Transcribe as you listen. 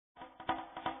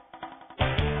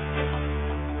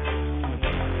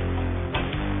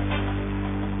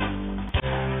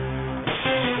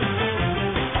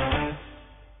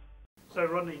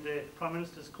Rodney, the Prime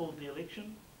Minister's called the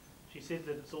election. She said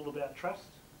that it's all about trust.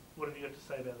 What have you got to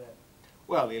say about that?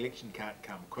 Well, the election can't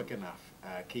come quick enough.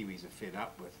 Kiwis are fed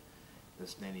up with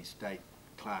this nanny state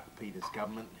Clark-Peters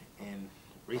government, and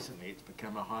recently it's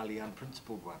become a highly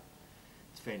unprincipled one.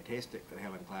 It's fantastic that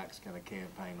Helen Clark's going to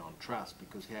campaign on trust,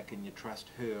 because how can you trust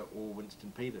her or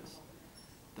Winston Peters?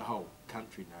 The whole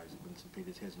country knows that Winston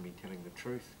Peters hasn't been telling the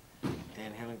truth,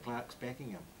 and Helen Clark's backing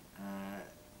him.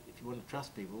 If you want to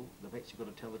trust people, they've actually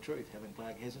got to tell the truth. Helen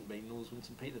Clark hasn't been, nor is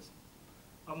Winston Peters.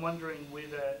 I'm wondering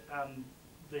whether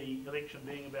the election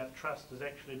being about trust is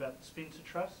actually about the Spencer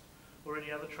Trust or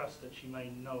any other trust that she may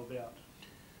know about.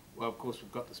 Well, of course,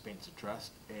 we've got the Spencer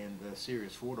Trust, and the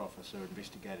Serious Fraud Office are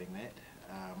investigating that.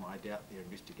 I doubt their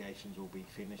investigations will be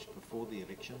finished before the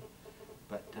election,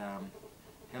 but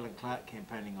Helen Clark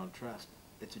campaigning on trust,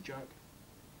 it's a joke.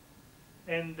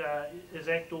 And is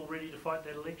ACT all ready to fight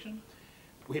that election?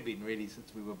 We've been ready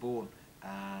since we were born.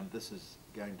 This is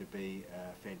going to be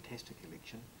a fantastic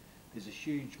election. There's a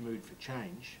huge mood for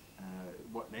change.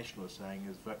 What National is saying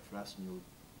is vote for us and you'll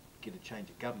get a change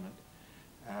of government.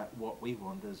 What we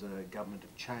want is a government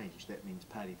of change. That means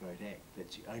Party Vote Act.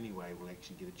 That's the only way we'll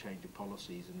actually get a change of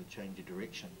policies and a change of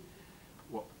direction.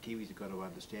 What Kiwis have got to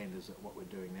understand is that what we're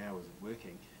doing now isn't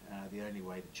working. The only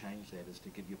way to change that is to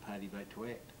give your party vote to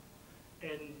act.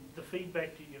 And the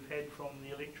feedback that you've had from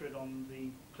the electorate on the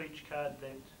pledge card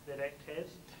that ACT has?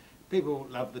 People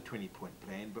love the 20-point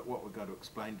plan, but what we've got to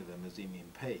explain to them is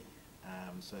MMP,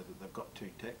 so that they've got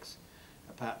two ticks.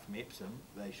 Apart from Epsom,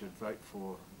 they should vote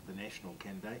for the National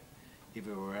candidate.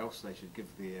 Everywhere else, they should give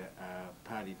their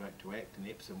party vote to ACT. In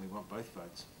Epsom, we want both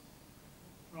votes.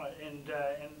 Right,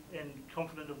 and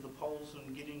confident of the polls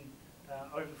and getting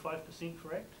over 5%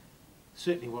 for ACT?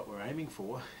 Certainly what we're aiming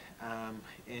for,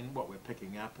 and what we're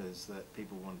picking up is that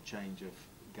people want a change of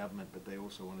government, but they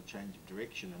also want a change of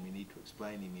direction, and we need to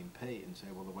explain MMP and say,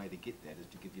 well, the way to get that is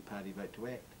to give your party vote to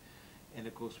ACT. And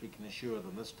of course we can assure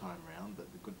them this time round that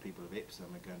the good people of Epsom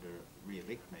are going to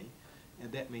re-elect me,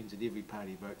 and that means that every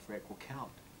party vote for ACT will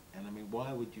count. And I mean,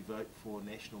 why would you vote for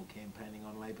National campaigning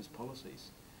on Labour's policies?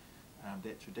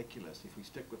 That's ridiculous. If we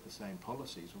stick with the same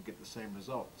policies, we'll get the same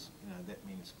results. You know, that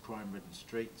means crime-ridden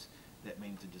streets, that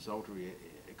means a desultory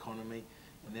economy,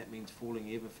 and that means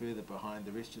falling ever further behind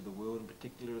the rest of the world, in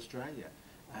particular Australia.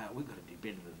 We've got to be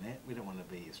better than that. We don't want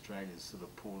to be Australia's sort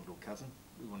of poor little cousin.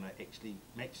 We want to actually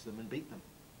match them and beat them.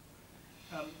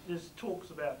 There's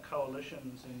talks about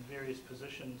coalitions and various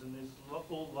positions, and there's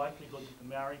all likelihood that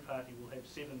the Maori Party will have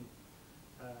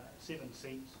seven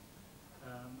seats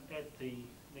at the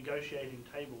negotiating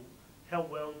table. How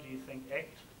well do you think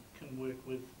ACT can work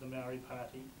with the Maori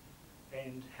Party,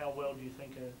 and how well do you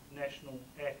think a national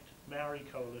ACT Maori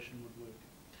coalition would work?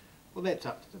 Well, that's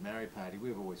up to the Maori Party.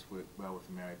 We've always worked well with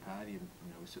the Maori Party, and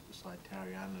we sit beside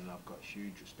Tariana, and I've got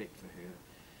huge respect for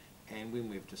her. And when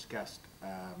we've discussed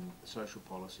social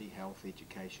policy, health,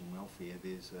 education, welfare,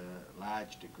 there's a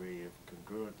large degree of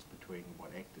congruence between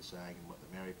what ACT is saying and what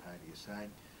the Maori Party is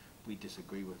saying. We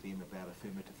disagree with them about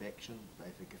affirmative action. They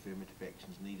think affirmative action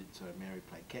is needed so Maori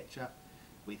play catch up.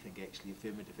 We think actually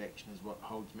affirmative action is what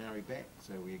holds Maori back,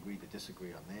 so we agree to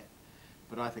disagree on that.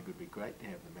 But I think it would be great to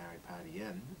have the Maori Party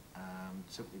in,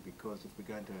 simply because if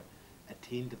we're going to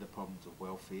attend to the problems of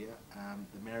welfare,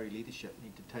 the Maori leadership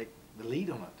need to take the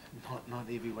lead on it, not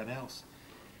everyone else.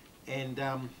 And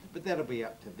but that'll be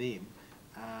up to them.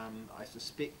 I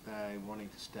suspect they're wanting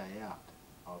to stay out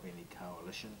of any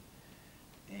coalition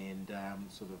and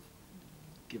sort of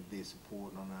give their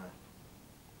support on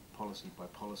a policy by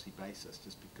policy basis,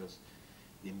 just because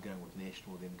them going with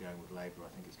National or them going with Labour, I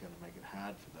think is going to make it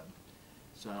hard for them.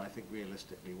 So I think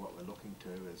realistically what we're looking to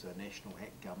is a National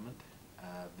ACT government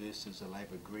versus a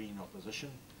Labour Green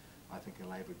opposition. I think a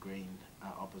Labour Green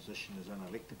opposition is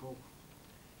unelectable,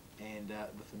 and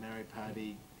with the Maori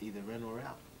Party either in or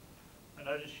out. I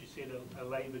noticed you said a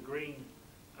Labour Green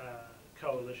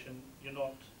coalition. You're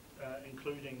not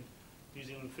including New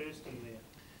Zealand First in there?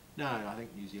 No, I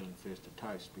think New Zealand First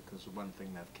are toast, because the one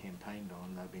thing they've campaigned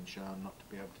on, they've been shown not to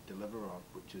be able to deliver on,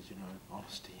 which is,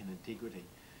 honesty and integrity.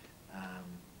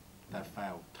 They've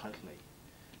failed totally.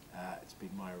 It's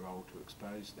been my role to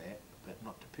expose that, but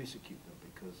not to persecute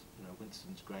them, because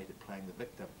Winston's great at playing the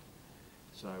victim.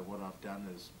 So what I've done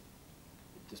is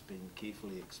just been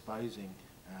carefully exposing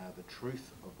the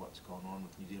truth of what's gone on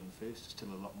with New Zealand First. There's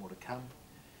still a lot more to come,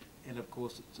 and of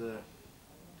course it's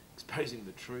exposing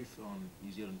the truth on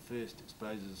New Zealand First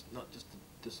exposes not just the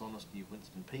dishonesty of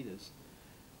Winston Peters,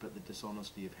 but the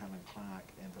dishonesty of Helen Clark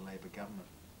and the Labour government.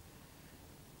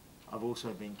 I've also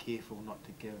been careful not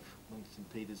to give Winston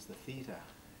Peters the theatre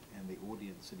and the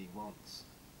audience that he wants,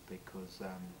 because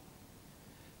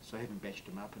So I haven't bashed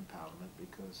him up in Parliament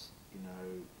because, you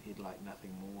know, he'd like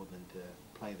nothing more than to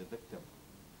play the victim.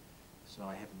 So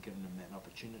I haven't given him that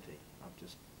opportunity. I've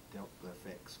just dealt the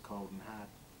facts cold and hard.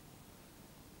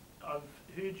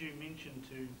 I've heard you mention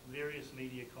to various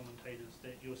media commentators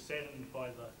that you're saddened by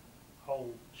the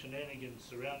whole shenanigans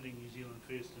surrounding New Zealand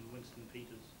First and Winston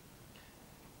Peters.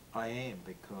 I am,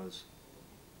 because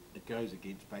it goes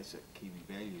against basic Kiwi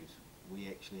values. We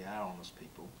actually are honest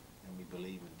people and we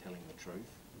believe in telling the truth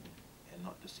and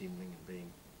not dissembling and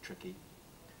being tricky.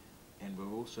 And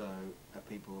we're also a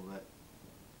people that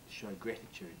show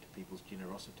gratitude to people's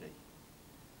generosity.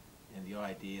 And the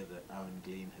idea that Owen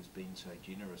Glenn has been so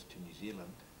generous to New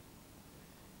Zealand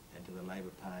and to the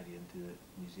Labour Party and to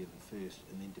New Zealand First,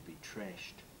 and then to be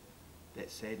trashed, that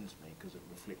saddens me because it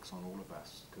reflects on all of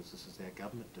us, because this is our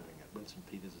government doing it. Winston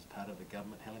Peters is part of the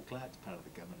government, Helen Clark is part of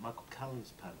the government, Michael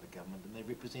Cullen's part of the government, and they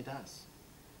represent us.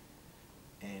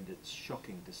 And it's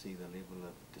shocking to see the level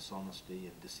of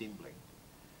dishonesty and dissembling,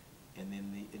 and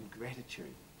then the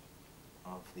ingratitude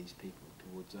of these people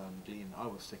towards Owen Glenn. I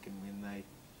was sickened when they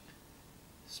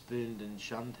spurned and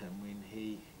shunned him when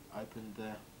he opened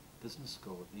the business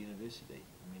school at the university.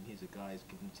 I mean, here's a guy who's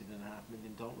given $7.5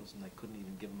 million and they couldn't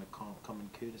even give him a common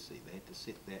courtesy. They had to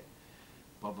set that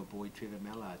bobber boy Trevor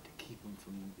Mallard to keep him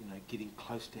from, you know, getting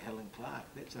close to Helen Clark.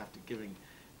 That's after giving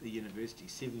the university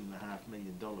 $7.5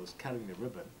 million, cutting the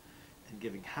ribbon, and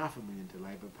giving $500,000 to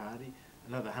Labour Party,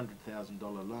 another $100,000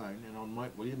 loan, and on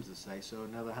Mike Williams' say-so,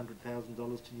 another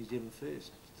 $100,000 to New Zealand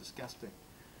First. It's disgusting.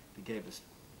 If he gave us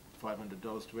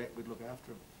 $500 to act, we'd look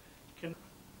after him.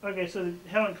 Okay, so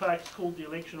Helen Clark's called the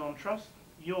election on trust.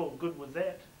 You're good with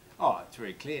that? Oh, it's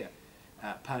very clear.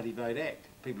 Party Vote Act.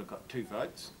 People have got 2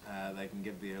 votes. They can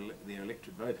give their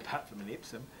electorate vote, apart from in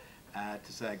Epsom,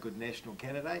 to say a good national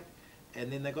candidate,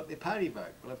 and then they've got their party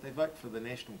vote. Well, if they vote for the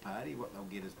National Party, what they'll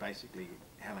get is basically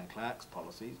Helen Clark's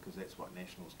policies, because that's what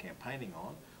National's campaigning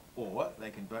on, or they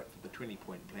can vote for the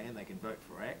 20-point plan, they can vote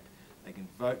for ACT, they can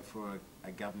vote for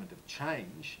a government of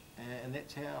change, and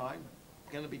that's how I'm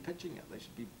going to be pitching it. They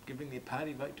should be giving their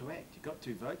party vote to ACT. You've got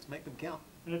 2 votes, make them count.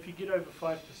 And if you get over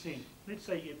 5%, let's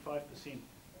say you get 5%,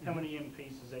 how many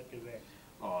MPs does that give ACT?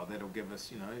 Oh, that'll give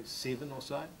us, you know, 7 or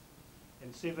so.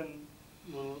 And 7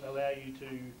 will allow you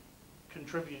to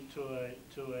contribute to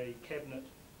a cabinet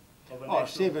of a national...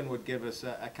 7 would give us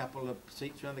a couple of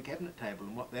seats around the cabinet table,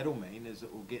 and what that'll mean is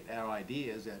it will get our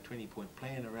ideas, our 20-point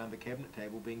plan around the cabinet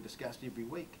table being discussed every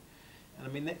week. And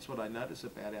I mean, that's what I notice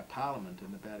about our parliament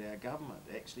and about our government.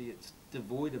 Actually, it's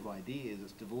devoid of ideas,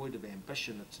 it's devoid of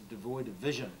ambition, it's devoid of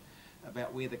vision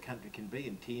about where the country can be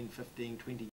in 10, 15,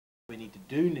 20 years. We need to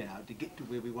do now to get to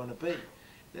where we want to be.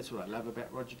 That's what I love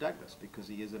about Roger Douglas, because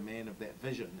he is a man of that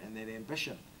vision and that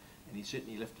ambition. And he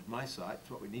certainly lifted my sights.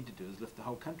 What we need to do is lift the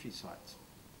whole country's sights.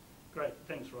 Great,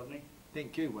 thanks Rodney.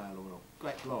 Thank you, Whale Oil.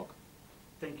 Great blog.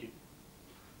 Thank you.